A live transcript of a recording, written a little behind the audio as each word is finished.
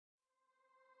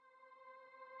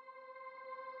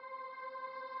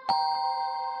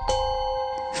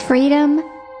Freedom,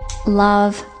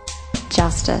 love,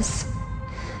 justice.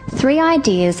 3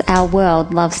 ideas our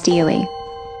world loves dearly.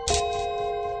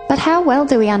 But how well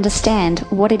do we understand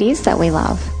what it is that we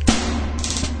love?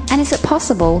 And is it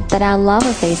possible that our love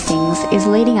of these things is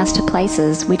leading us to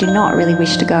places we do not really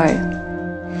wish to go?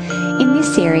 In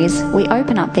this series, we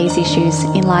open up these issues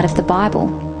in light of the Bible.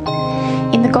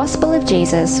 In the Gospel of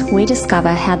Jesus, we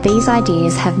discover how these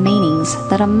ideas have meanings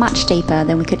that are much deeper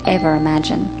than we could ever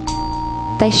imagine.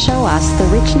 They show us the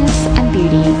richness and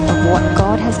beauty of what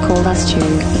God has called us to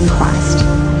in Christ.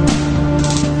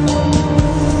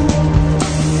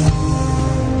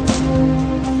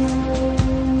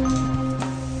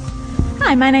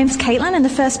 Hi, my name's Caitlin, and the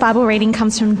first Bible reading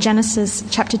comes from Genesis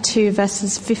chapter 2,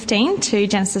 verses 15 to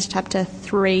Genesis chapter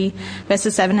 3,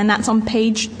 verses 7, and that's on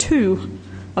page 2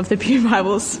 of the Pew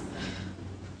Bibles.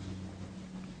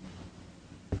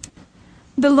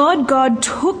 The Lord God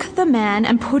took the man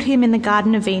and put him in the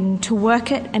Garden of Eden to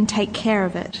work it and take care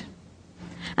of it.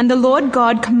 And the Lord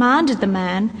God commanded the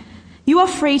man, "You are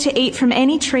free to eat from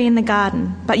any tree in the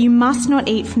garden, but you must not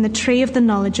eat from the tree of the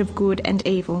knowledge of good and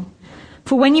evil.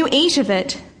 For when you eat of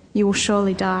it, you will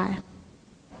surely die."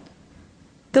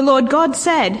 The Lord God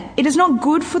said, "It is not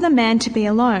good for the man to be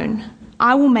alone.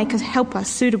 I will make a helper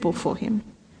suitable for him."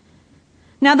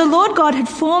 Now the Lord God had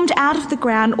formed out of the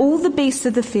ground all the beasts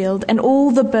of the field and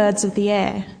all the birds of the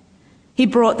air. He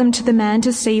brought them to the man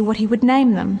to see what he would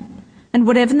name them. And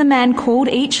whatever the man called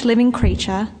each living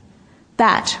creature,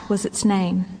 that was its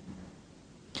name.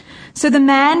 So the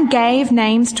man gave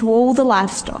names to all the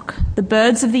livestock, the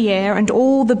birds of the air, and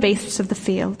all the beasts of the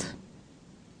field.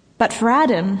 But for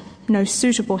Adam, no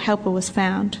suitable helper was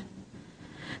found.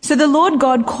 So the Lord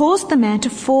God caused the man to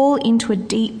fall into a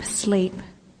deep sleep.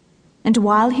 And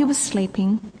while he was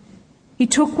sleeping, he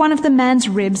took one of the man's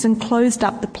ribs and closed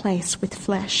up the place with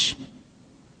flesh.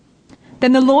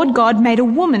 Then the Lord God made a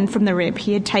woman from the rib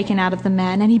he had taken out of the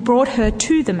man, and he brought her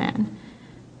to the man.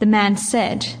 The man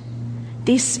said,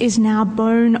 "This is now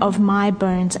bone of my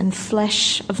bones and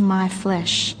flesh of my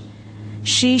flesh.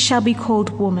 She shall be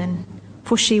called woman,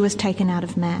 for she was taken out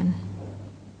of man."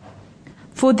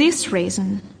 For this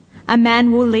reason, a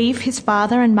man will leave his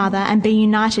father and mother and be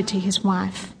united to his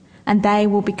wife, and they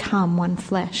will become one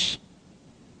flesh.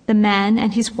 The man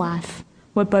and his wife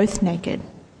were both naked,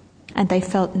 and they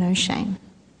felt no shame.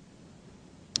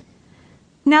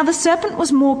 Now the serpent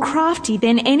was more crafty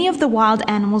than any of the wild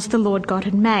animals the Lord God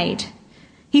had made.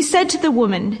 He said to the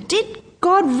woman, "Did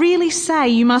God really say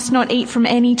you must not eat from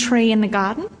any tree in the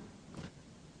garden?"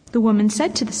 The woman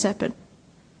said to the serpent,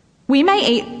 "We may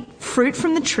eat fruit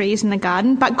from the trees in the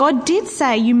garden, but God did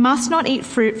say you must not eat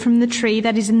fruit from the tree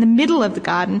that is in the middle of the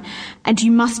garden, and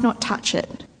you must not touch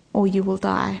it, or you will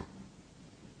die."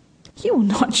 "You will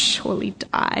not surely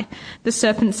die," the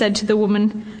serpent said to the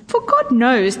woman, "for God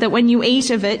knows that when you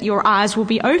eat of it, your eyes will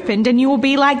be opened, and you will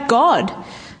be like God,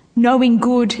 knowing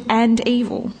good and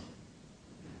evil."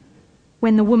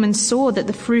 When the woman saw that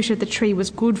the fruit of the tree was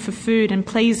good for food and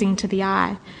pleasing to the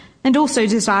eye, and also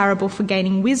desirable for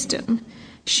gaining wisdom,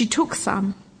 she took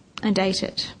some and ate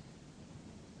it.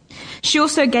 She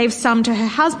also gave some to her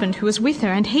husband who was with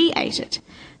her, and he ate it.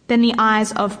 Then the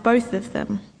eyes of both of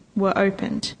them were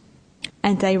opened,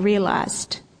 and they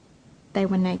realized they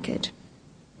were naked.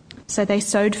 So they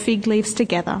sewed fig leaves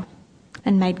together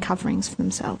and made coverings for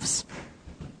themselves.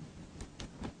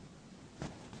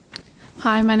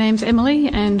 Hi, my name's Emily,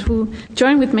 and will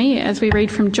join with me as we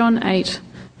read from John 8,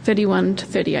 31 to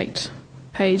 38,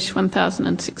 page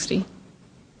 1060.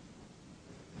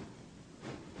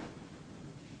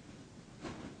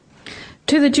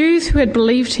 To the Jews who had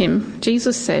believed him,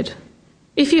 Jesus said,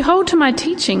 "If you hold to my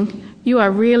teaching, you are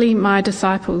really my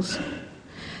disciples.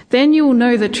 Then you will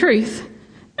know the truth,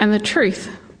 and the truth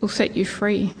will set you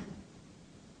free."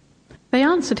 They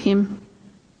answered him,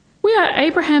 "We are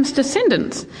Abraham's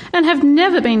descendants and have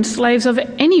never been slaves of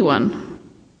anyone.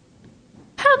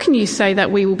 How can you say that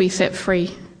we will be set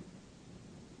free?"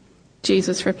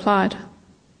 Jesus replied,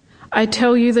 "I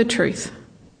tell you the truth.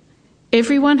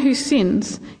 Everyone who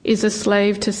sins is a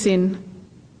slave to sin.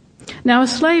 Now a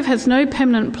slave has no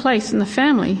permanent place in the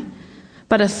family,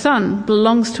 but a son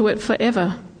belongs to it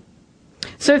forever.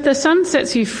 So if the Son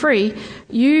sets you free,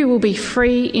 you will be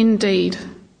free indeed.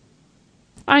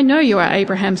 I know you are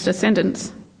Abraham's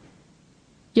descendants,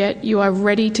 yet you are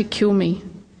ready to kill me,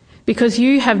 because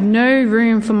you have no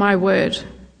room for my word.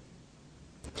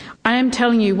 I am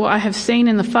telling you what I have seen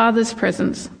in the Father's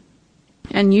presence,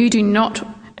 and you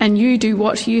do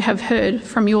what you have heard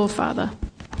from your father."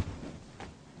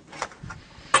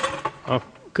 Oh,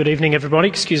 good evening, everybody.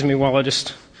 Excuse me while I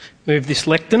just move this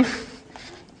lectern.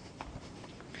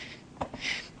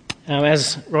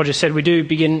 As Roger said, we do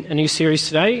begin a new series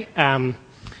today.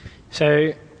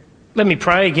 So let me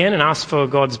pray again and ask for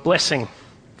God's blessing.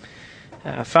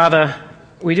 Father,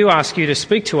 we do ask you to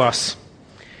speak to us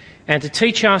and to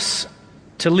teach us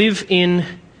to live in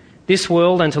this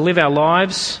world and to live our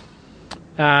lives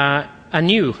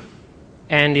anew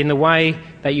and in the way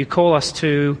that you call us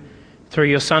to through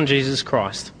your Son, Jesus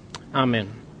Christ.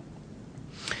 Amen.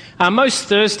 Most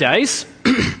Thursdays,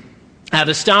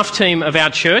 the staff team of our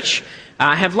church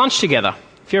have lunch together.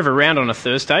 If you're ever around on a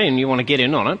Thursday and you want to get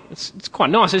in on it, it's quite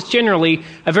nice. It's generally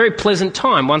a very pleasant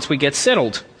time once we get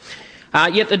settled.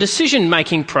 Yet the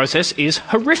decision-making process is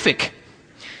horrific.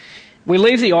 We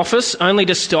leave the office only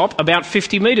to stop about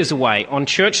 50 metres away on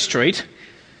Church Street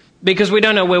because we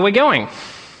don't know where we're going.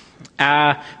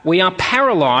 We are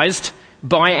paralysed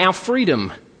by our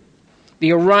freedom.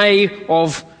 The array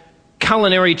of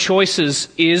culinary choices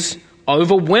is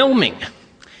overwhelming.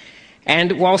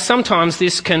 And while sometimes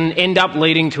this can end up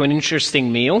leading to an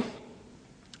interesting meal,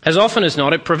 as often as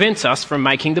not it prevents us from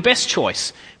making the best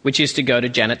choice, which is to go to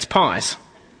Janet's Pies.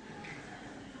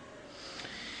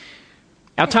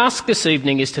 Our task this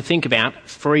evening is to think about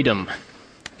freedom,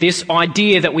 this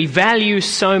idea that we value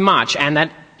so much and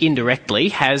that indirectly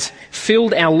has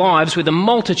filled our lives with a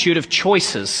multitude of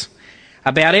choices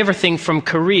about everything from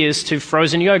careers to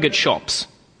frozen yogurt shops.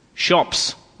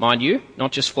 Shops, mind you,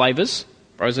 not just flavours.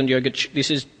 Frozen yogurt,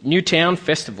 this is Newtown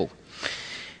Festival.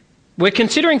 We're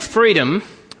considering freedom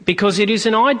because it is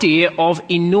an idea of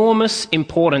enormous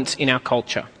importance in our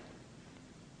culture.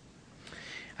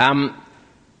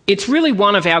 It's really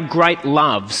one of our great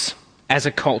loves as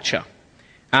a culture,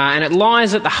 and it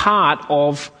lies at the heart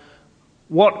of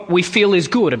what we feel is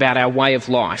good about our way of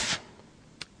life.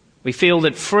 We feel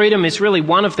that freedom is really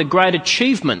one of the great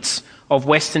achievements of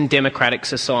Western democratic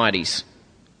societies.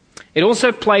 It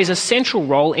also plays a central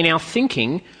role in our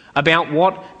thinking about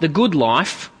what the good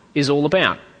life is all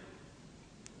about.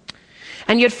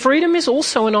 And yet freedom is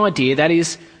also an idea that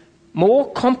is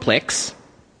more complex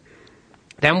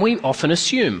than we often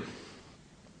assume.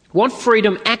 What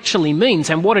freedom actually means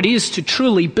and what it is to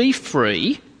truly be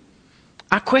free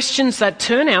are questions that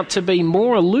turn out to be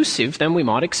more elusive than we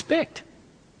might expect.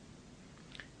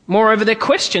 Moreover, they're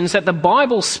questions that the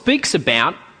Bible speaks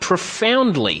about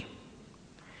profoundly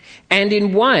and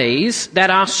in ways that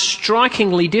are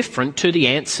strikingly different to the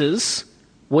answers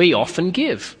we often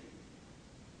give.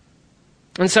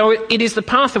 And so it is the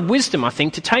path of wisdom, I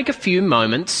think, to take a few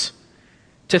moments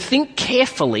to think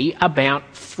carefully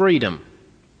about freedom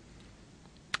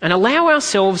and allow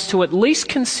ourselves to at least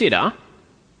consider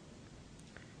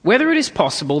whether it is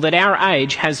possible that our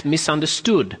age has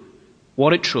misunderstood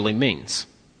what it truly means.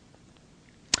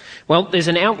 Well, there's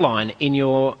an outline in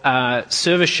your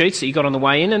service sheets that you got on the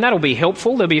way in, and that'll be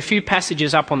helpful. There'll be a few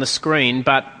passages up on the screen,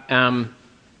 but it'd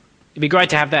be great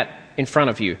to have that in front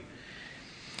of you.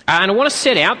 And I want to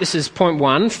set out, this is point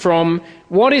one, from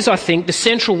what is, I think, the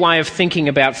central way of thinking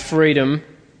about freedom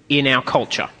in our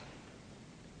culture.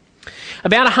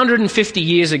 About 150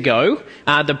 years ago,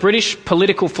 the British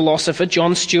political philosopher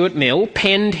John Stuart Mill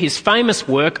penned his famous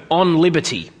work On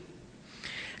Liberty.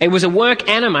 It was a work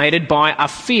animated by a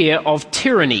fear of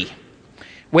tyranny,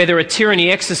 whether a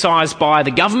tyranny exercised by the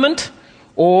government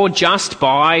or just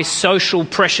by social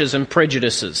pressures and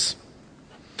prejudices.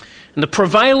 And the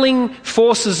prevailing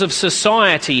forces of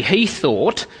society, he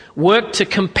thought, worked to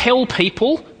compel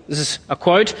people, this is a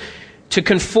quote, to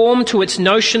conform to its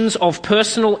notions of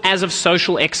personal as of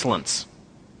social excellence.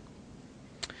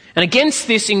 And against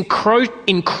this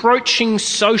encroaching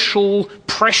social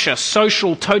pressure,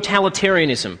 social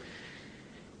totalitarianism,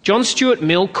 John Stuart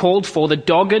Mill called for the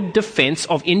dogged defence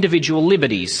of individual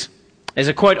liberties. There's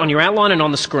a quote on your outline and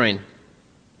on the screen.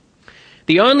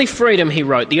 The only freedom, he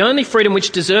wrote, the only freedom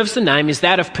which deserves the name is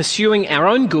that of pursuing our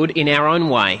own good in our own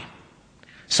way,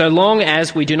 so long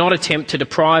as we do not attempt to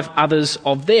deprive others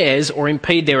of theirs or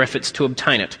impede their efforts to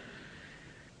obtain it.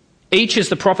 Each is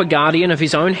the proper guardian of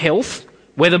his own health,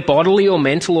 whether bodily or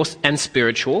mental and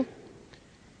spiritual.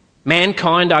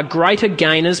 Mankind are greater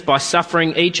gainers by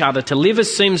suffering each other to live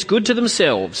as seems good to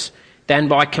themselves than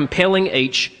by compelling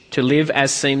each to live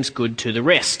as seems good to the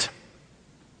rest.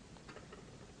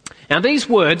 Now, these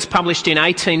words, published in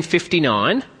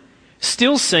 1859,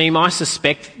 still seem, I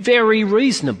suspect, very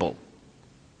reasonable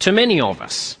to many of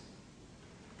us.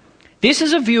 This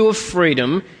is a view of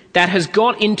freedom that has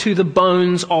got into the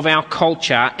bones of our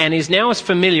culture and is now as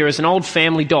familiar as an old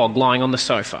family dog lying on the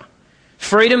sofa.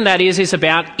 Freedom, that is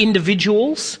about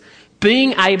individuals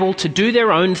being able to do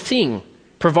their own thing,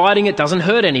 providing it doesn't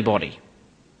hurt anybody.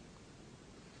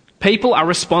 People are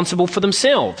responsible for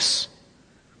themselves.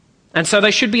 And so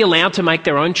they should be allowed to make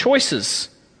their own choices.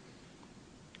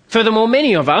 Furthermore,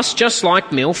 many of us, just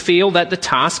like Mill, feel that the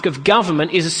task of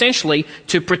government is essentially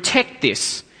to protect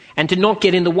this and to not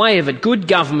get in the way of it. Good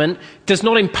government does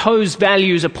not impose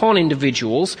values upon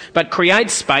individuals, but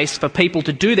creates space for people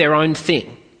to do their own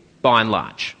thing, by and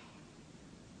large.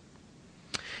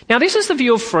 Now, this is the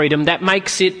view of freedom that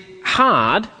makes it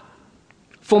hard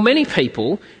for many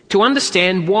people to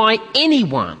understand why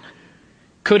anyone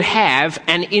could have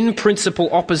an in-principle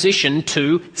opposition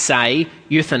to, say,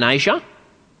 euthanasia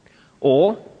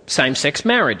or same-sex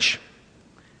marriage.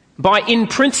 By in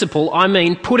principle, I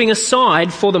mean putting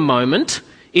aside for the moment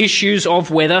issues of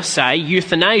whether, say,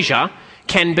 euthanasia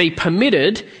can be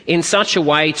permitted in such a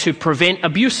way to prevent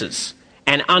abuses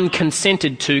and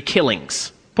unconsented to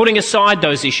killings. Putting aside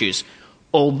those issues.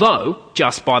 Although,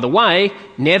 just by the way,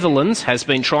 Netherlands has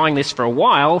been trying this for a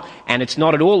while, and it's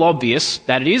not at all obvious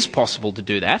that it is possible to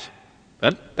do that.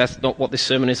 But that's not what this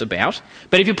sermon is about.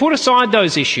 But if you put aside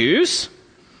those issues,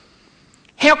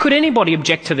 how could anybody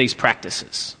object to these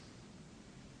practices?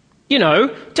 You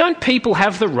know, don't people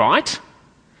have the right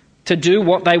to do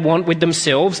what they want with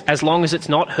themselves as long as it's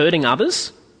not hurting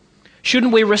others?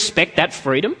 Shouldn't we respect that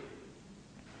freedom?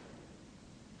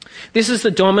 This is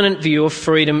the dominant view of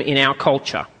freedom in our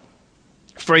culture.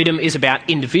 Freedom is about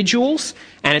individuals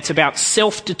and it's about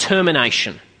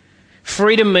self-determination.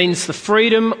 Freedom means the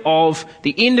freedom of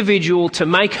the individual to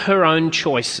make her own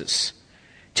choices,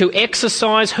 to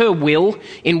exercise her will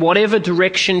in whatever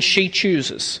direction she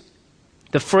chooses.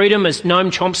 The freedom, as Noam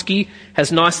Chomsky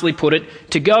has nicely put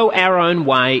it, to go our own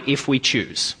way if we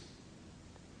choose.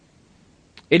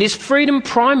 It is freedom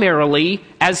primarily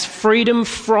as freedom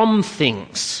from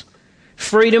things,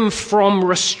 freedom from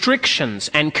restrictions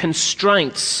and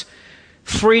constraints,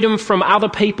 freedom from other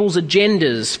people's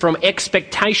agendas, from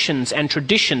expectations and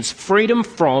traditions, freedom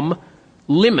from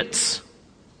limits.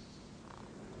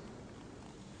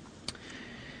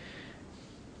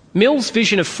 Mill's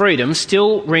vision of freedom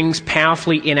still rings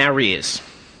powerfully in our ears.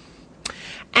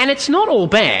 And it's not all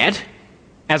bad,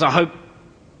 as I hope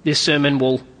this sermon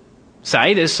will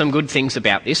say. There's some good things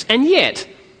about this. And yet,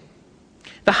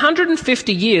 the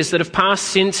 150 years that have passed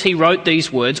since he wrote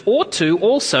these words ought to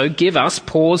also give us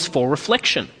pause for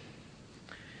reflection.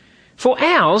 For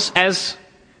ours, as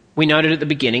we noted at the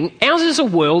beginning, ours is a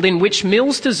world in which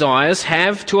Mill's desires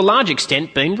have, to a large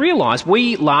extent, been realised.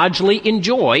 We largely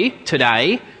enjoy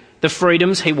today the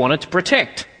freedoms he wanted to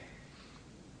protect.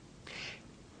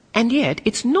 And yet,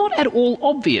 it's not at all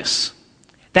obvious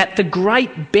that the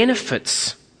great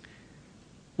benefits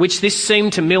which this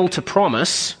seemed to Mill to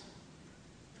promise,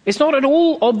 it's not at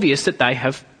all obvious that they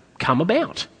have come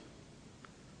about.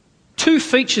 Two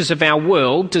features of our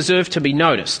world deserve to be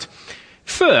noticed.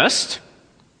 First,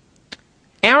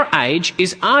 our age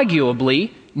is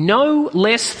arguably no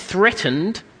less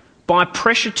threatened by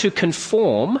pressure to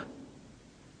conform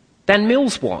than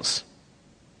Mill's was.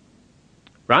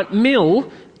 Right?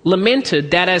 Mill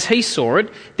lamented that, as he saw it,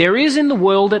 there is in the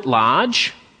world at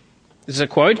large, this is a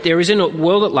quote, there is in the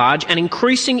world at large an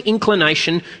increasing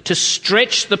inclination to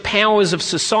stretch the powers of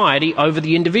society over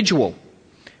the individual,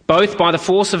 both by the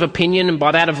force of opinion and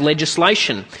by that of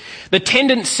legislation. The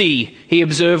tendency, he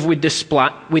observed with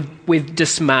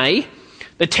dismay,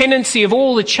 the tendency of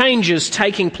all the changes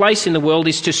taking place in the world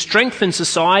is to strengthen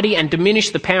society and diminish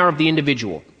the power of the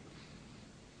individual.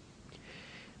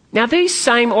 Now, these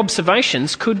same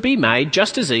observations could be made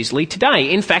just as easily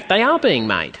today. In fact, they are being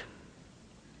made.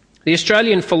 The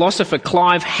Australian philosopher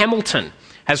Clive Hamilton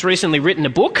has recently written a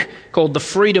book called The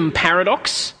Freedom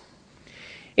Paradox,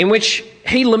 in which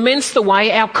he laments the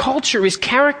way our culture is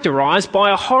characterised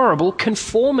by a horrible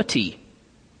conformity.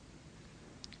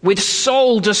 With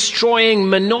soul-destroying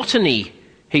monotony,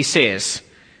 he says,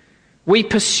 we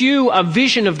pursue a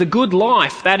vision of the good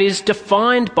life that is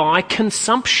defined by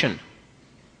consumption.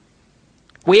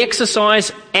 We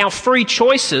exercise our free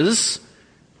choices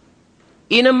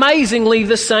in amazingly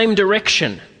the same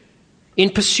direction, in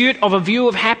pursuit of a view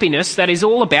of happiness that is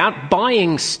all about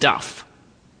buying stuff.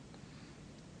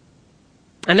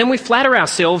 And then we flatter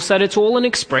ourselves that it's all an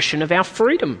expression of our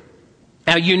freedom,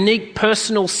 our unique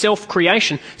personal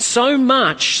self-creation, so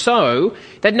much so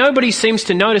that nobody seems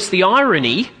to notice the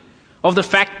irony of the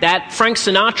fact that Frank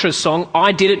Sinatra's song,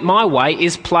 I Did It My Way,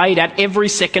 is played at every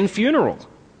second funeral.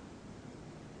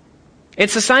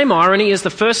 It's the same irony as the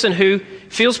person who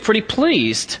feels pretty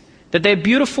pleased that their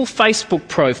beautiful Facebook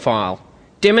profile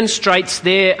demonstrates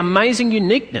their amazing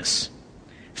uniqueness,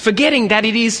 forgetting that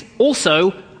it is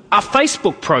also a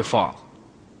Facebook profile,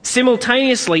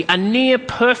 simultaneously a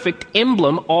near-perfect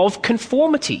emblem of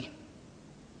conformity.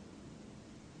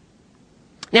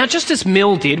 Now, just as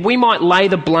Mill did, we might lay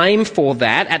the blame for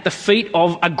that at the feet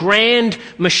of a grand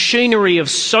machinery of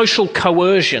social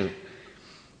coercion.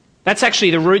 That's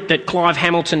actually the route that Clive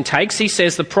Hamilton takes. He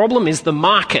says the problem is the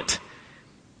market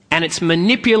and its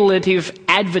manipulative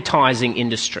advertising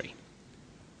industry,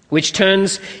 which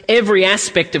turns every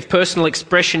aspect of personal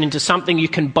expression into something you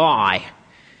can buy,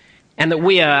 and that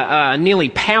we are nearly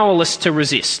powerless to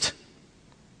resist.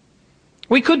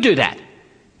 We could do that,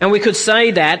 and we could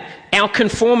say that our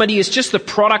conformity is just the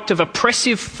product of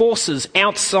oppressive forces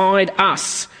outside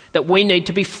us that we need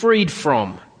to be freed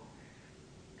from.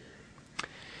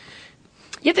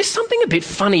 Yet there's something a bit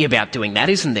funny about doing that,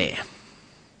 isn't there?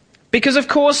 Because, of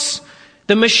course,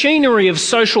 the machinery of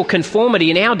social conformity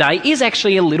in our day is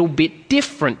actually a little bit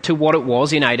different to what it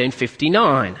was in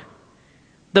 1859.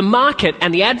 The market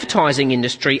and the advertising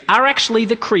industry are actually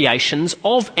the creations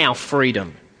of our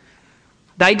freedom.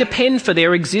 They depend for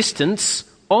their existence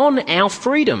on our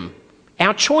freedom,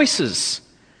 our choices.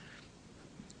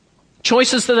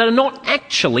 Choices that are not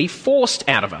actually forced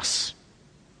out of us.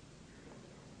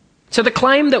 So the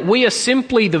claim that we are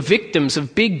simply the victims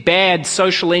of big bad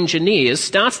social engineers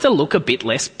starts to look a bit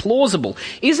less plausible.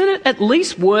 Isn't it at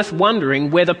least worth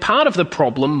wondering whether part of the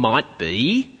problem might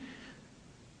be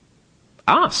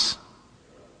us?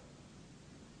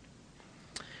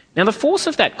 Now, the force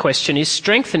of that question is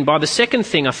strengthened by the second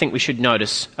thing I think we should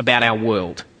notice about our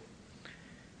world,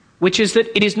 which is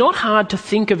that it is not hard to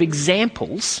think of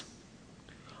examples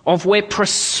of where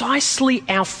precisely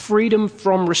our freedom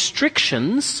from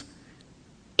restrictions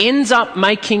ends up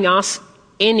making us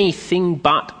anything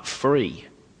but free.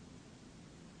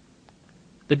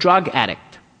 The drug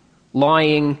addict,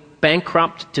 lying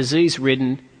bankrupt,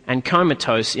 disease-ridden, and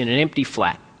comatose in an empty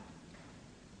flat.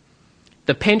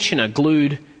 The pensioner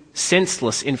glued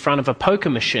senseless in front of a poker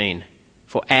machine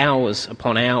for hours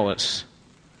upon hours.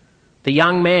 The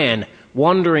young man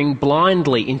wandering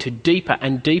blindly into deeper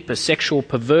and deeper sexual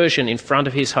perversion in front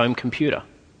of his home computer.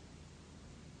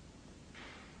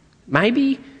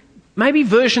 Maybe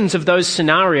versions of those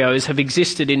scenarios have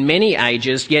existed in many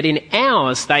ages, yet in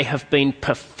ours they have been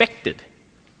perfected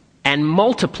and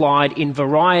multiplied in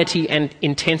variety and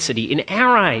intensity. In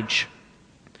our age,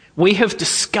 we have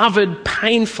discovered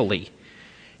painfully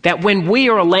that when we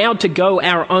are allowed to go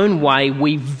our own way,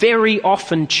 we very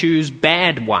often choose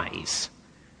bad ways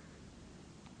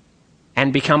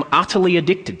and become utterly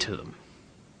addicted to them.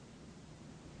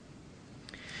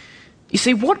 You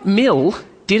see, what Mill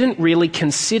didn't really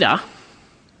consider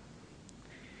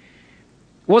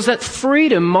was that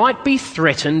freedom might be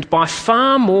threatened by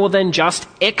far more than just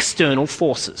external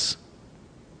forces.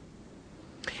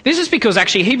 This is because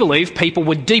actually he believed people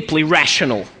were deeply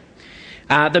rational.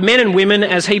 The men and women,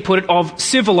 as he put it, of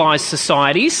civilised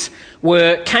societies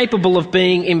were capable of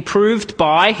being improved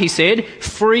by, he said,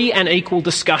 free and equal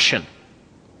discussion.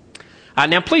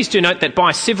 Now, please do note that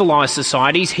by civilised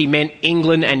societies, he meant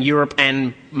England and Europe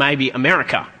and maybe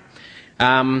America.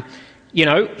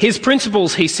 His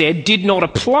principles, he said, did not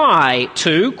apply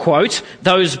to, quote,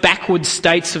 those backward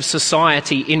states of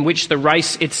society in which the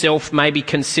race itself may be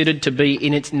considered to be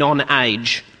in its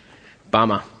non-age.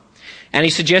 Bummer. And he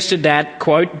suggested that,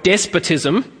 quote,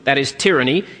 despotism, that is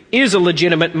tyranny, is a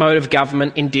legitimate mode of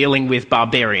government in dealing with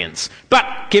barbarians. But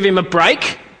give him a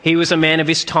break. He was a man of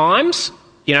his times.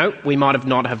 We might have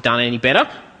not have done any better,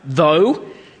 though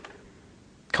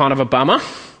kind of a bummer.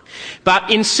 But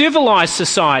in civilised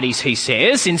societies, he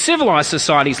says, in civilised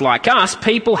societies like us,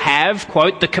 people have,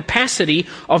 quote, the capacity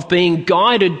of being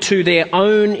guided to their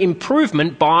own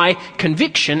improvement by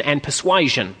conviction and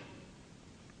persuasion.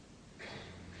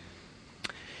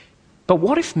 But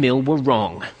what if Mill were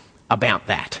wrong about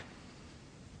that?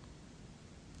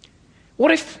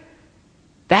 What if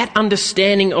that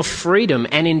understanding of freedom,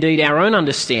 and indeed our own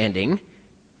understanding,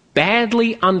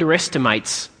 badly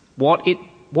underestimates what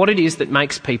it is that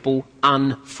makes people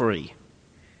unfree?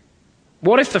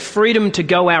 What if the freedom to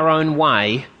go our own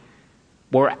way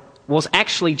was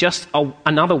actually just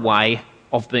another way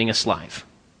of being a slave?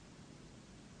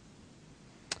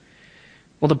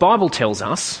 Well, the Bible tells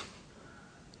us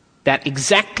that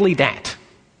exactly that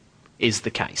is the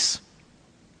case.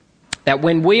 That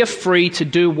when we are free to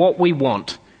do what we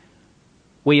want,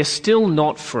 we are still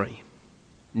not free.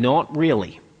 Not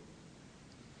really.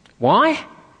 Why?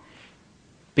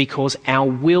 Because our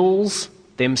wills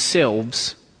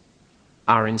themselves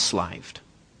are enslaved.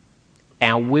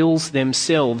 Our wills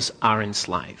themselves are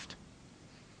enslaved.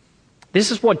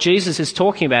 This is what Jesus is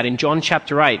talking about in John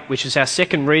chapter 8, which is our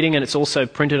second reading, and it's also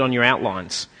printed on your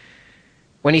outlines,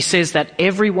 when he says that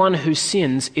everyone who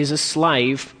sins is a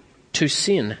slave to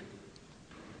sin.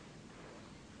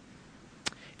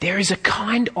 there is a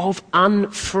kind of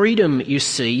unfreedom, you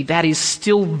see, that is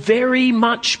still very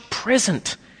much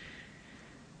present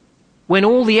when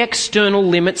all the external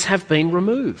limits have been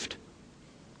removed.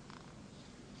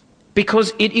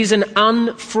 Because it is an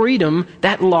unfreedom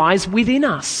that lies within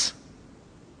us.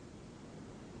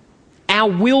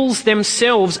 Our wills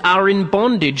themselves are in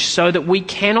bondage so that we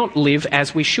cannot live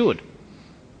as we should.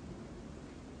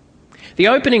 The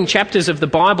opening chapters of the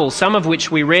Bible, some of which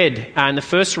we read in the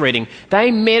first reading, they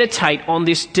meditate on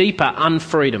this deeper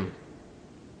unfreedom.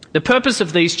 The purpose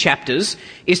of these chapters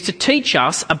is to teach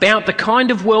us about the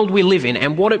kind of world we live in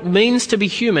and what it means to be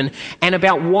human, and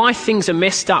about why things are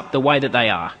messed up the way that they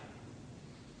are.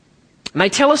 And they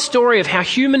tell a story of how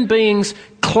human beings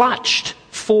clutched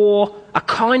for a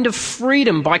kind of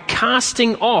freedom by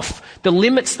casting off the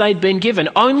limits they'd been given,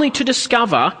 only to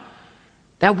discover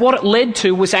that what it led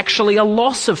to was actually a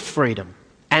loss of freedom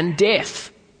and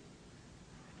death.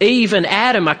 Eve and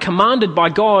Adam are commanded by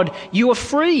God, you are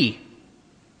free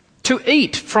to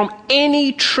eat from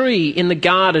any tree in the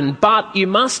garden, but you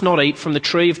must not eat from the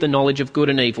tree of the knowledge of good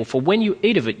and evil, for when you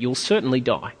eat of it, you'll certainly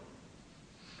die.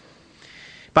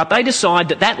 But they decide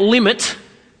that that limit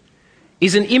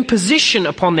is an imposition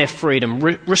upon their freedom,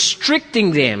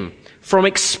 restricting them from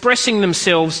expressing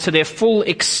themselves to their full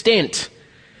extent.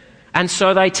 And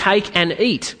so they take and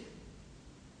eat.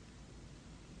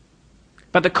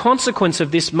 But the consequence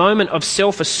of this moment of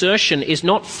self-assertion is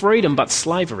not freedom but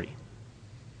slavery.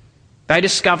 They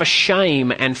discover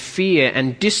shame and fear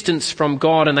and distance from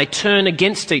God, and they turn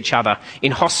against each other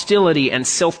in hostility and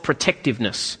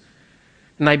self-protectiveness.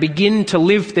 And they begin to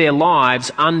live their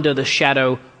lives under the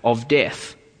shadow of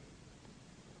death.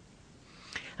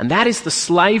 And that is the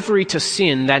slavery to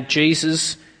sin that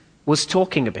Jesus was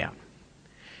talking about.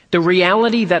 The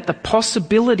reality that the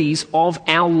possibilities of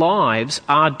our lives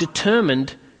are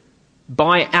determined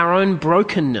by our own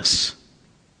brokenness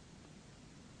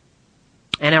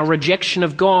and our rejection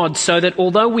of God, so that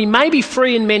although we may be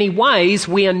free in many ways,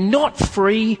 we are not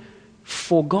free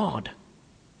for God.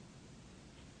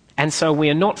 And so we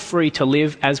are not free to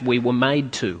live as we were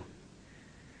made to.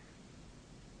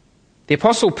 The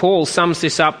Apostle Paul sums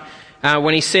this up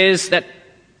when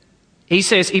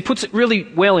he puts it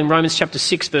really well in Romans chapter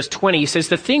 6 verse 20. He says,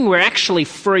 the thing we're actually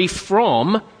free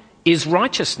from is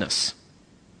righteousness.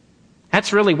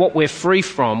 That's really what we're free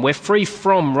from. We're free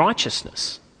from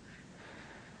righteousness.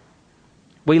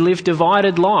 We live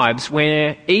divided lives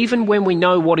where even when we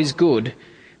know what is good,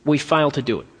 we fail to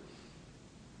do it.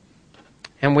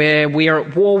 And where we are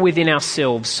at war within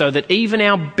ourselves, so that even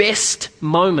our best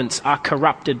moments are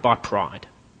corrupted by pride.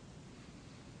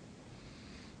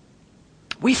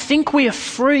 We think we are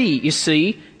free, you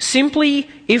see, simply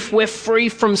if we're free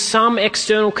from some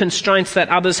external constraints that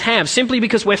others have, simply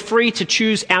because we're free to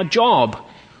choose our job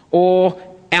or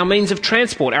our means of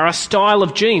transport, our style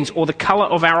of jeans or the colour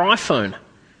of our iPhone.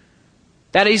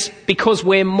 That is because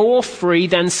we're more free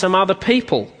than some other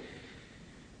people.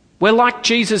 We're like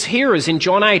Jesus' hearers in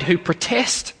John 8 who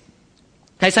protest.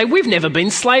 They say, we've never been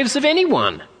slaves of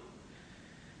anyone.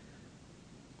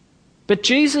 But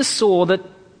Jesus saw that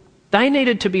they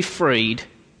needed to be freed,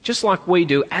 just like we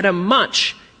do, at a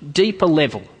much deeper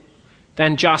level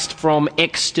than just from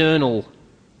external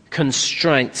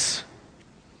constraints.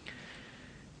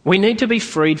 We need to be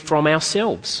freed from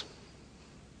ourselves,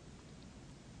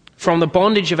 from the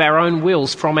bondage of our own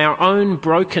wills, from our own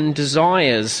broken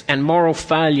desires and moral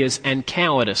failures and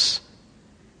cowardice.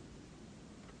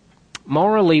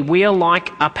 Morally, we are like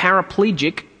a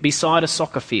paraplegic beside a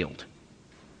soccer field.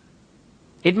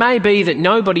 It may be that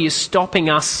nobody is stopping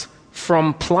us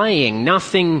from playing.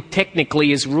 Nothing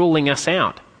technically is ruling us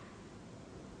out.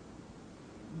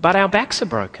 But our backs are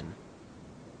broken.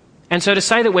 And so to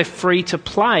say that we're free to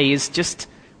play is just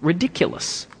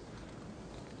ridiculous.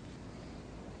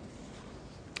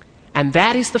 And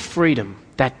that is the freedom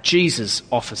that Jesus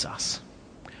offers us.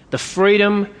 The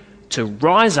freedom to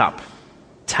rise up,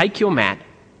 take your mat,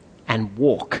 and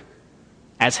walk,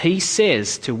 as he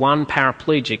says to one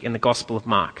paraplegic in the Gospel of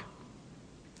Mark,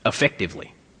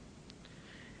 effectively.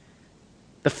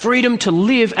 The freedom to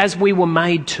live as we were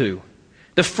made to.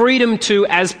 The freedom to,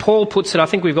 as Paul puts it, I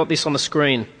think we've got this on the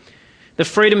screen, the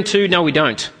freedom to, no we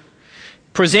don't,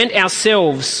 present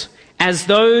ourselves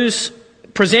to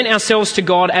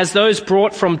God as those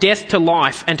brought from death to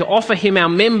life, and to offer him our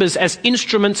members as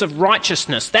instruments of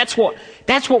righteousness. That's what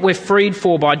we're freed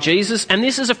for by Jesus, and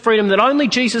this is a freedom that only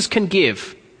Jesus can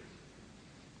give,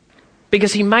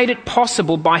 because he made it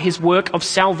possible by his work of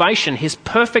salvation, his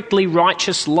perfectly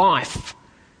righteous life,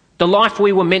 the life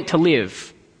we were meant to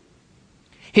live.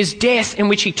 His death, in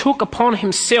which he took upon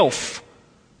himself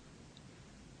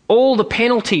all the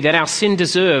penalty that our sin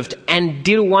deserved and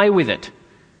did away with it,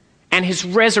 and his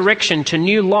resurrection to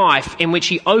new life in which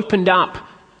he opened up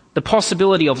the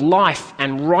possibility of life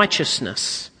and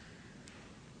righteousness.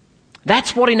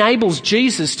 That's what enables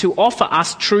Jesus to offer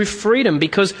us true freedom,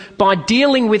 because by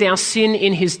dealing with our sin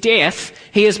in his death,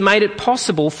 he has made it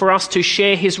possible for us to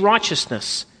share his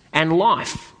righteousness and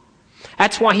life.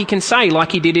 That's why he can say,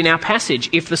 like he did in our passage,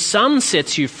 if the Son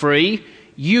sets you free,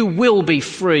 you will be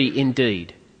free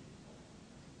indeed.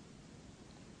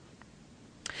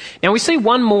 Now we see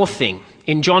one more thing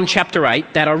in John chapter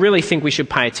 8 that I really think we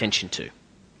should pay attention to.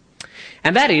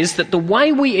 And that is that the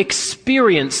way we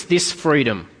experience this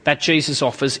freedom that Jesus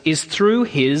offers is through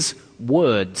his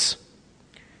words.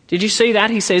 Did you see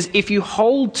that? He says, if you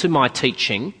hold to my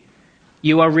teaching,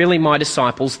 you are really my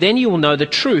disciples, then you will know the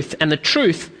truth, and the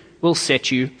truth will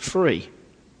set you free.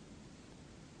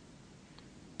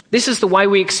 This is the way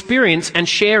we experience and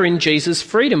share in Jesus'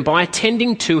 freedom, by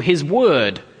attending to his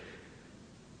word.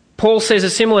 Paul says a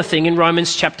similar thing in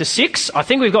Romans chapter 6. I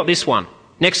think we've got this one.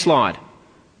 Next slide.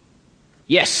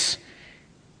 Yes.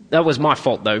 That was my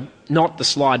fault, though. Not the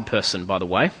slide person, by the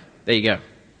way. There you go.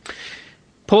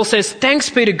 Paul says, thanks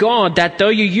be to God that though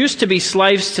you used to be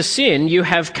slaves to sin, you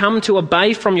have come to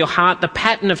obey from your heart the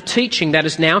pattern of teaching that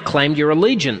has now claimed your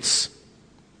allegiance.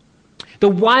 The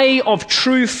way of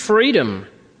true freedom,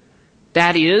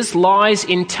 that is, lies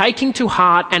in taking to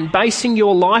heart and basing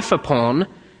your life upon,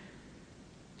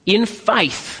 in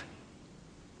faith,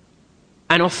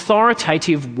 an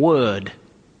authoritative word,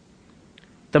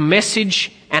 the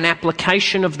message and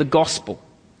application of the gospel.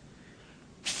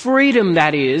 Freedom,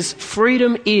 that is,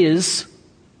 freedom is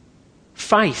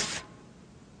faith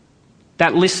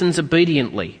that listens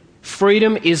obediently.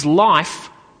 Freedom is life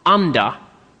under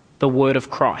the word of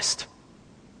Christ.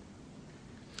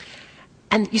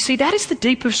 And you see, that is the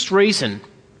deepest reason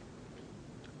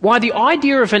why the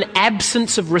idea of an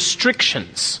absence of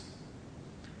restrictions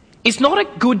is not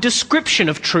a good description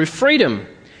of true freedom.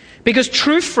 Because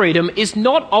true freedom is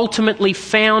not ultimately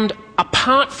found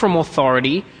apart from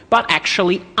authority, but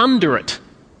actually under it.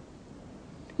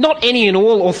 Not any and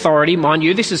all authority, mind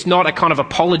you. This is not a kind of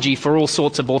apology for all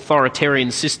sorts of authoritarian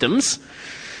systems.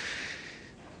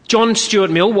 John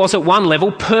Stuart Mill was at one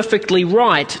level perfectly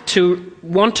right to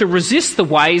want to resist the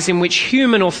ways in which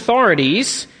human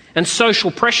authorities and social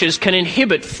pressures can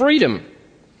inhibit freedom.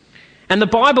 And the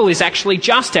Bible is actually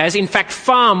just as, in fact,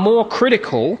 far more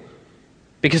critical,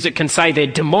 because it can say they're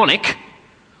demonic,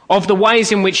 of the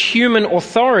ways in which human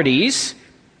authorities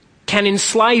can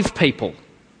enslave people.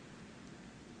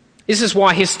 This is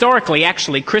why historically,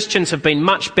 actually, Christians have been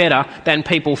much better than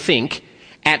people think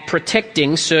at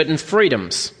protecting certain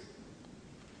freedoms.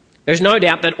 There's no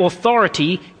doubt that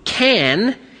authority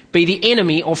can be the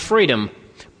enemy of freedom,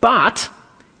 but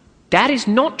that is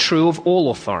not true of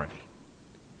all authority,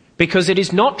 because it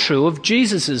is not true of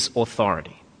Jesus'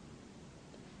 authority.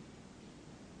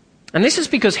 And this is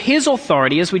because his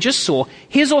authority, as we just saw,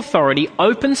 his authority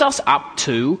opens us up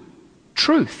to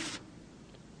truth.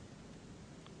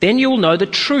 Then you will know the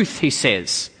truth, he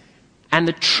says, and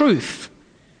the truth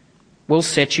will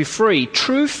set you free.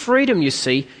 True freedom, you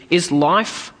see, is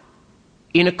life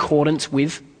in accordance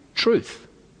with truth.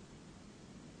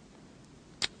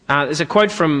 There's a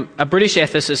quote from a British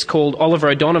ethicist called Oliver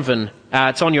O'Donovan.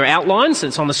 It's on your outlines,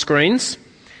 it's on the screens.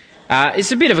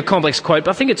 It's a bit of a complex quote,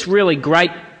 but I think it's really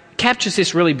great. Captures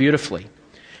this really beautifully.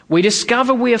 We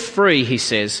discover we are free, he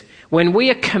says, when we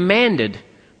are commanded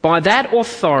by that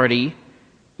authority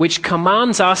which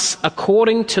commands us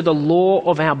according to the law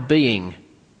of our being,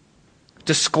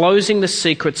 disclosing the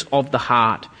secrets of the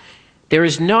heart. There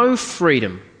is no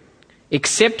freedom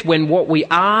except when what we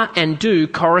are and do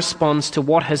corresponds to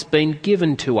what has been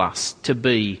given to us to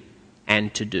be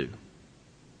and to do.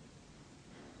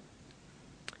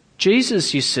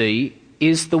 Jesus, you see,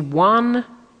 is the one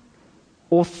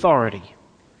authority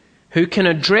who can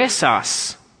address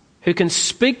us, who can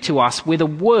speak to us with a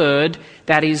word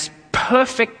that is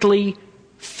perfectly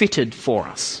fitted for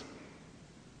us,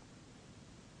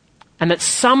 and that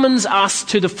summons us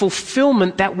to the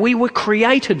fulfillment that we were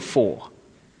created for.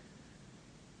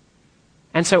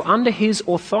 And so under his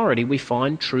authority we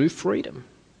find true freedom,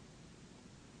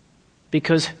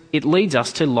 because it leads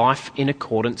us to life in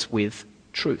accordance with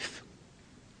truth.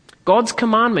 God's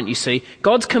commandment, you see,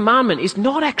 God's commandment is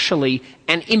not actually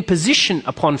an imposition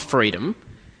upon freedom,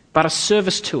 but a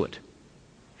service to it.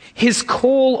 His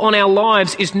call on our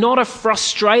lives is not a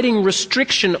frustrating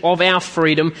restriction of our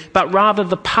freedom, but rather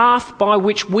the path by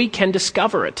which we can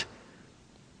discover it.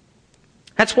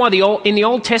 That's why in the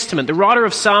Old Testament, the writer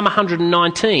of Psalm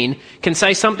 119 can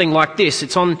say something like this.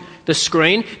 It's on the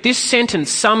screen. This sentence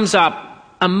sums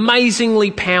up amazingly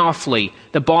powerfully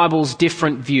the Bible's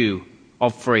different view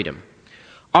of freedom.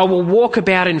 I will walk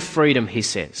about in freedom, he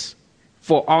says,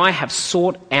 for I have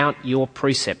sought out your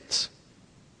precepts.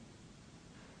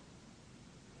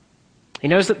 He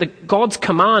knows that God's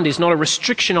command is not a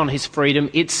restriction on his freedom,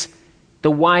 it's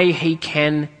the way he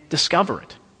can discover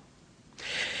it.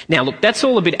 Now look, that's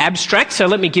all a bit abstract, so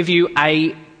let me give you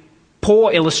a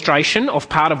poor illustration of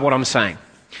part of what I'm saying.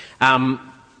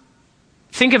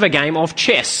 Think of a game of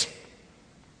chess.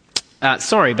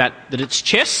 Sorry about that it's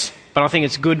chess, but I think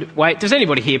it's a good way. Does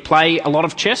anybody here play a lot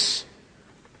of chess?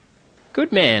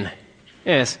 Good man.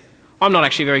 Yes. I'm not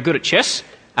actually very good at chess,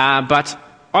 but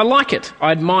I like it.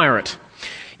 I admire it.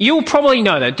 You'll probably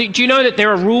know that. Do you know that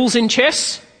there are rules in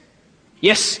chess?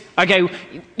 Yes? Okay,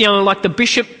 like the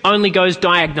bishop only goes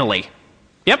diagonally.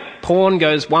 Yep, pawn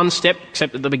goes one step,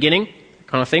 except at the beginning,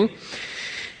 kind of thing.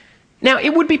 Now,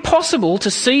 it would be possible to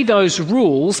see those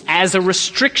rules as a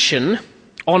restriction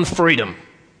on freedom.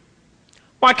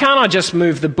 Why can't I just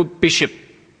move the bishop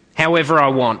however I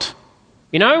want?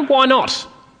 Why not?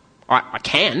 I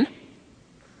can.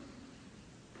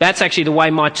 That's actually the way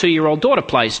my 2-year-old daughter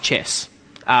plays chess,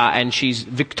 and she's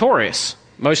victorious,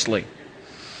 mostly.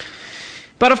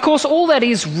 But of course, all that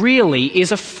is really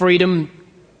is a freedom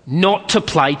not to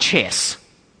play chess,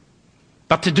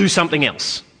 but to do something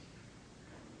else.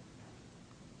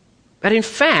 But in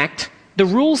fact, the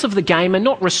rules of the game are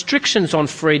not restrictions on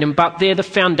freedom, but they're the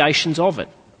foundations of it.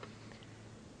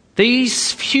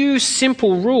 These few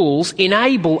simple rules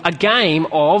enable a game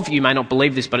of, you may not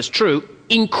believe this, but it's true,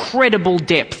 incredible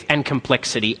depth and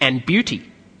complexity and beauty.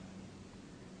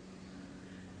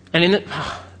 And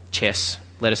chess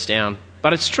let us down,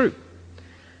 but it's true.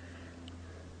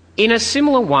 In a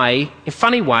similar way, a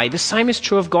funny way, the same is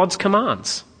true of God's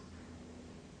commands.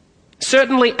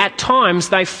 Certainly at times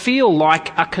they feel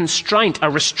like a constraint, a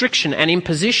restriction, an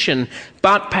imposition,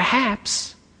 but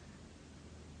perhaps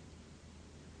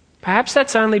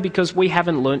that's only because we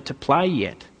haven't learnt to play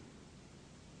yet.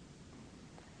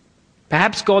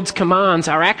 Perhaps God's commands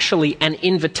are actually an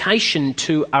invitation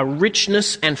to a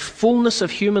richness and fullness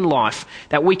of human life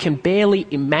that we can barely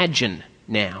imagine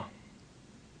now.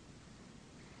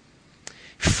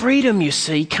 Freedom, you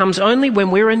see, comes only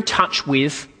when we're in touch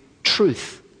with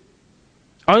truth.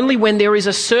 Only when there is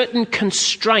a certain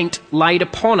constraint laid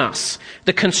upon us,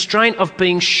 the constraint of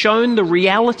being shown the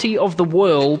reality of the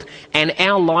world and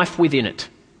our life within it.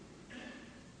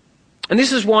 And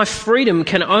this is why freedom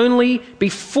can only be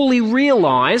fully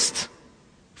realised,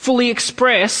 fully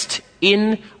expressed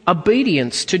in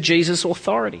obedience to Jesus'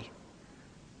 authority.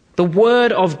 The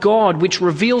Word of God, which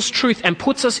reveals truth and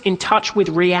puts us in touch with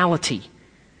reality.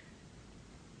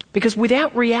 Because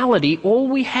without reality, all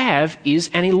we have is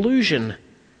an illusion.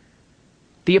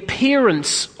 The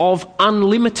appearance of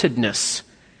unlimitedness,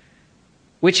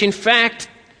 which in fact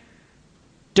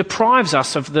deprives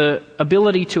us of the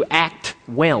ability to act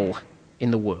well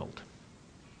in the world.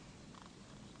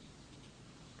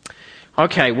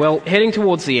 Okay, well, heading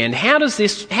towards the end, how does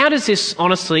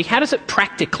it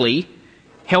practically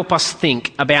help us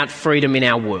think about freedom in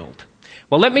our world?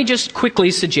 Well, let me just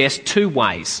quickly suggest 2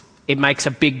 ways it makes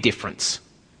a big difference.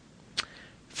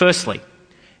 Firstly,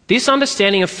 this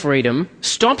understanding of freedom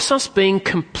stops us being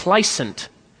complacent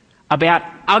about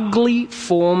ugly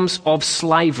forms of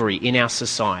slavery in our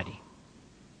society.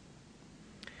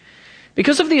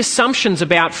 Because of the assumptions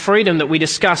about freedom that we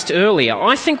discussed earlier,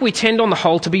 I think we tend on the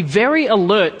whole to be very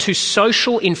alert to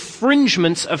social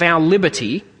infringements of our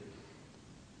liberty,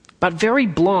 but very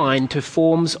blind to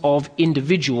forms of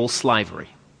individual slavery.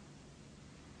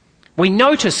 We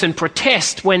notice and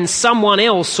protest when someone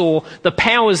else or the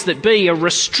powers that be are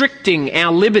restricting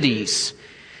our liberties,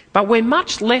 but we're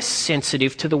much less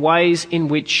sensitive to the ways in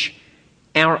which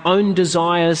our own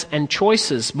desires and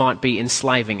choices might be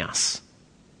enslaving us.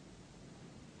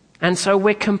 And so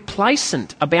we're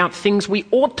complacent about things we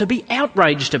ought to be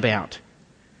outraged about,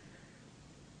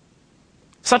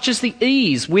 such as the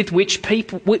ease with which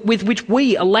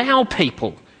we allow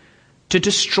people to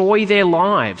destroy their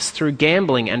lives through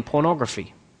gambling and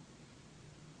pornography.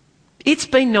 It's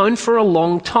been known for a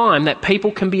long time that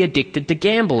people can be addicted to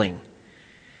gambling.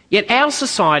 Yet our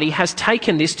society has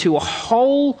taken this to a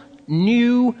whole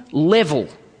new level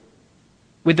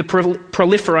with the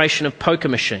proliferation of poker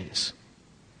machines.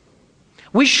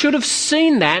 We should have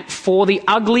seen that for the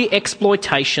ugly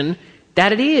exploitation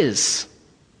that it is.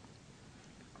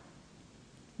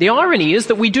 The irony is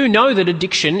that we do know that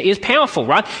addiction is powerful,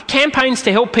 right? Campaigns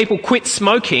to help people quit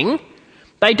smoking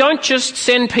They don't just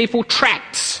send people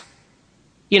tracts.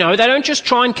 They don't just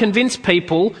try and convince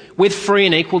people with free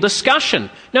and equal discussion.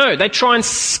 No, they try and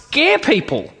scare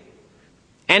people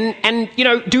and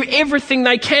do everything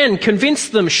they can, convince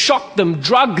them, shock them,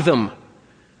 drug them.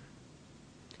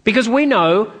 Because we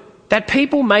know that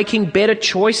people making better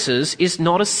choices is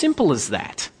not as simple as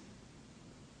that.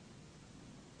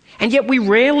 And yet we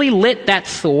rarely let that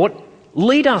thought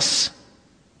lead us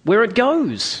where it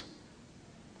goes.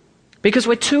 Because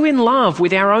we're too in love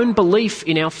with our own belief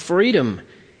in our freedom,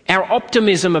 our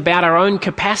optimism about our own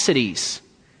capacities.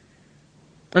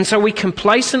 And so we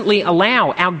complacently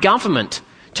allow our government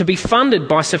to be funded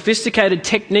by sophisticated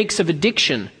techniques of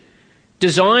addiction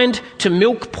designed to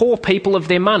milk poor people of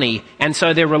their money and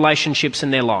so their relationships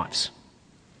and their lives.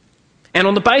 And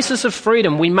on the basis of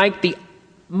freedom, we make the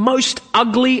most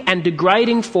ugly and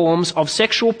degrading forms of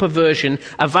sexual perversion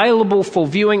available for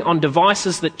viewing on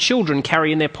devices that children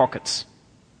carry in their pockets.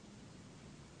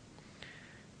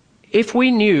 If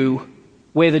we knew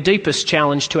where the deepest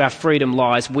challenge to our freedom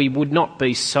lies, we would not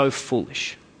be so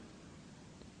foolish.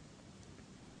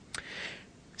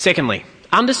 Secondly,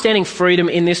 understanding freedom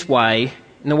in this way,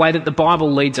 in the way that the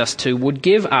Bible leads us to, would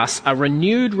give us a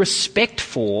renewed respect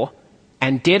for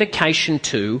and dedication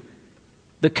to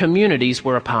the communities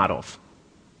we're a part of.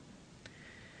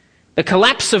 The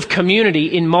collapse of community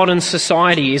in modern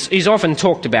society is often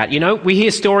talked about. We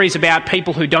hear stories about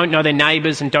people who don't know their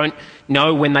neighbours and don't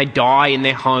know when they die in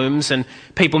their homes, and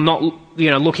people not,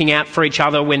 looking out for each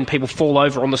other when people fall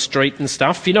over on the street and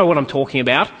stuff. You know what I'm talking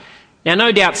about. Now,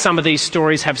 no doubt some of these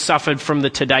stories have suffered from the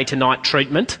today tonight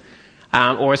treatment,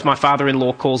 or as my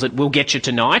father-in-law calls it, we'll get you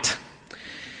tonight.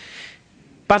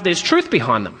 But there's truth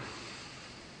behind them.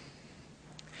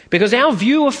 Because our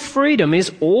view of freedom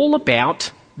is all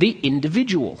about the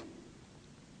individual.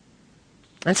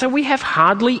 And so we have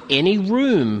hardly any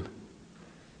room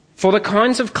for the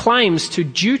kinds of claims to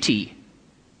duty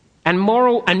and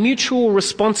moral and mutual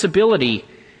responsibility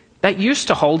that used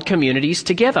to hold communities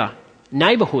together,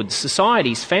 neighbourhoods,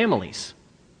 societies, families.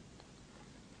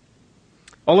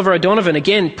 Oliver O'Donovan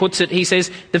again puts it, he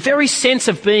says, the very sense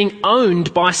of being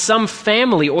owned by some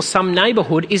family or some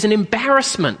neighbourhood is an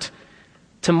embarrassment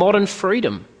to modern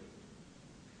freedom.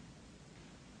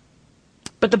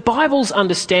 But the Bible's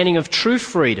understanding of true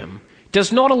freedom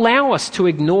does not allow us to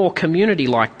ignore community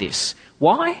like this.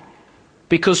 Why?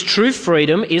 Because true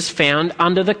freedom is found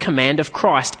under the command of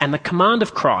Christ, and the command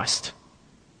of Christ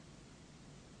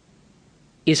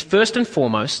is first and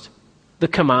foremost the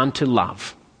command to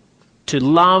love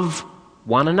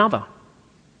one another.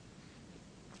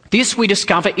 This, we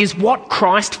discover, is what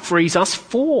Christ frees us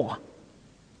for.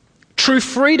 True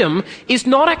freedom is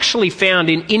not actually found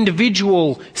in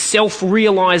individual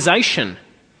self-realisation.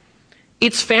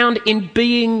 It's found in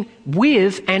being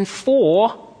with and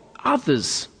for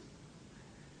others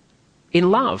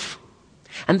in love.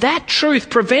 And that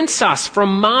truth prevents us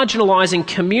from marginalising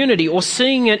community or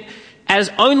seeing it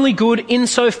as only good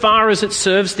insofar as it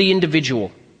serves the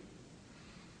individual.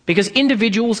 Because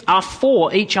individuals are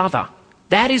for each other.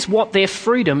 That is what their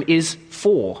freedom is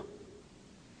for.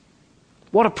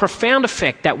 What a profound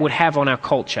effect that would have on our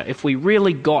culture if we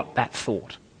really got that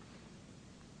thought.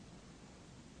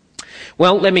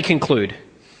 Well, let me conclude.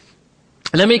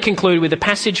 Let me conclude with a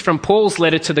passage from Paul's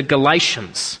letter to the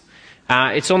Galatians.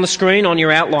 It's on the screen on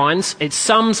your outlines. It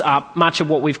sums up much of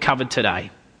what we've covered today.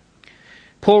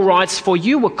 Paul writes, "For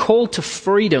you were called to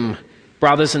freedom,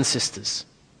 brothers and sisters.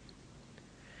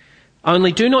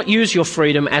 Only do not use your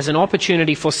freedom as an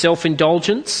opportunity for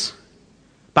self-indulgence,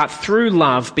 but through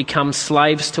love become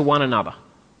slaves to one another.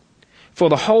 For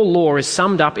the whole law is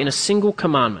summed up in a single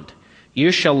commandment: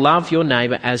 you shall love your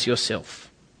neighbour as yourself.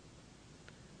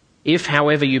 If,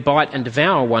 however, you bite and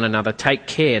devour one another, take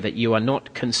care that you are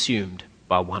not consumed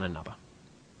by one another."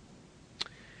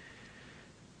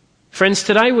 Friends,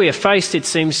 today we are faced, it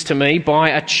seems to me,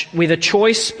 with a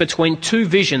choice between two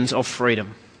visions of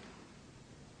freedom.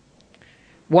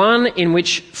 One in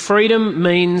which freedom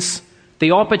means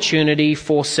the opportunity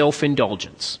for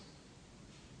self-indulgence.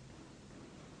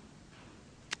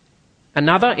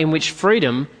 Another in which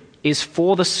freedom is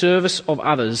for the service of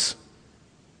others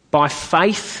by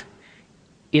faith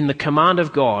in the command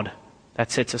of God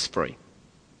that sets us free.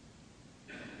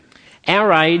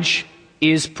 Our age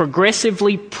is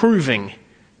progressively proving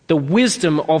the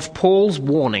wisdom of Paul's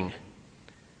warning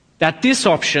that this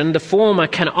option, the former,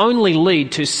 can only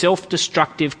lead to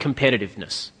self-destructive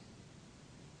competitiveness.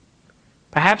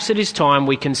 Perhaps it is time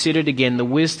we considered again the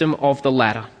wisdom of the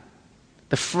latter,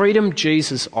 the freedom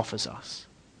Jesus offers us.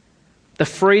 The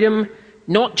freedom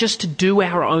not just to do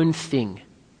our own thing,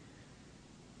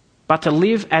 but to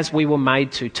live as we were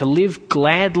made to live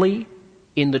gladly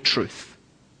in the truth,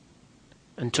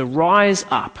 and to rise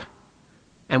up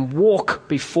and walk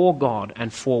before God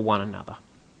and for one another.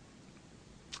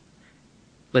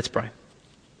 Let's pray.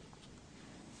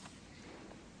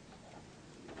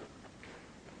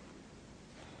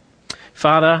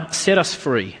 Father, set us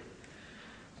free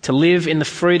to live in the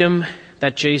freedom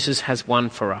that Jesus has won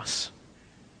for us,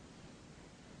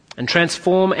 and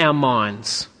transform our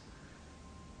minds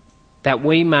that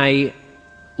we may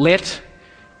let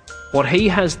what he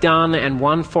has done and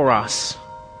won for us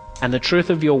and the truth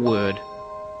of your word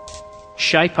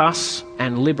shape us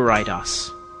and liberate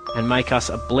us and make us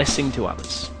a blessing to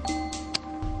others.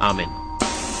 Amen.